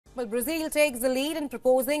Well, Brazil takes the lead in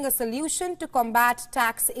proposing a solution to combat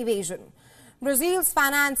tax evasion. Brazil's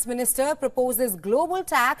finance minister proposes global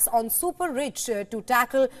tax on super rich to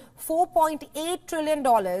tackle $4.8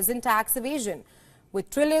 trillion in tax evasion. With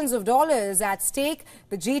trillions of dollars at stake,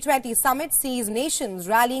 the G20 summit sees nations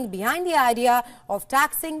rallying behind the idea of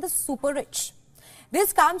taxing the super rich.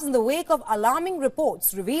 This comes in the wake of alarming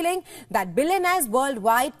reports revealing that billionaires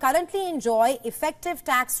worldwide currently enjoy effective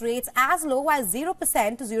tax rates as low as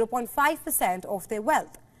 0% to 0.5% of their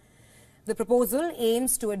wealth. The proposal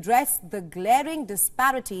aims to address the glaring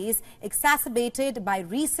disparities exacerbated by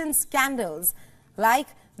recent scandals like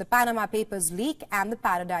the Panama Papers leak and the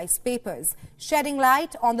Paradise Papers, shedding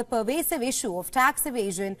light on the pervasive issue of tax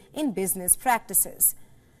evasion in business practices.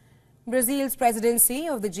 Brazil's presidency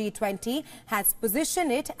of the G20 has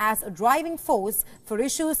positioned it as a driving force for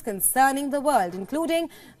issues concerning the world, including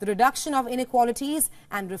the reduction of inequalities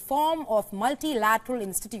and reform of multilateral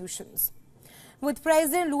institutions. With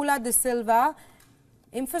President Lula da Silva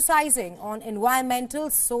emphasizing on environmental,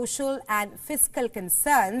 social and fiscal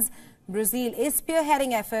concerns, Brazil is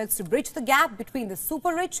spearheading efforts to bridge the gap between the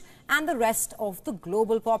super rich and the rest of the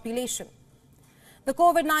global population. The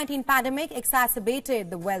COVID-19 pandemic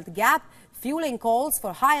exacerbated the wealth gap, fueling calls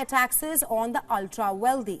for higher taxes on the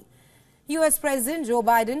ultra-wealthy. U.S. President Joe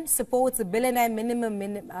Biden supports a billionaire minimum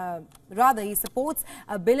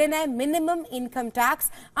income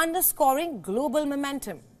tax, underscoring global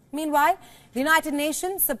momentum. Meanwhile, the United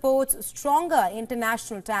Nations supports stronger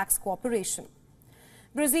international tax cooperation.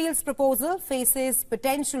 Brazil's proposal faces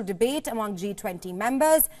potential debate among G20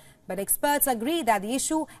 members, but experts agree that the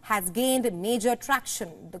issue has gained major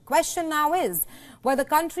traction. The question now is whether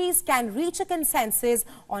countries can reach a consensus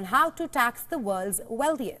on how to tax the world's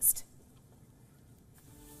wealthiest.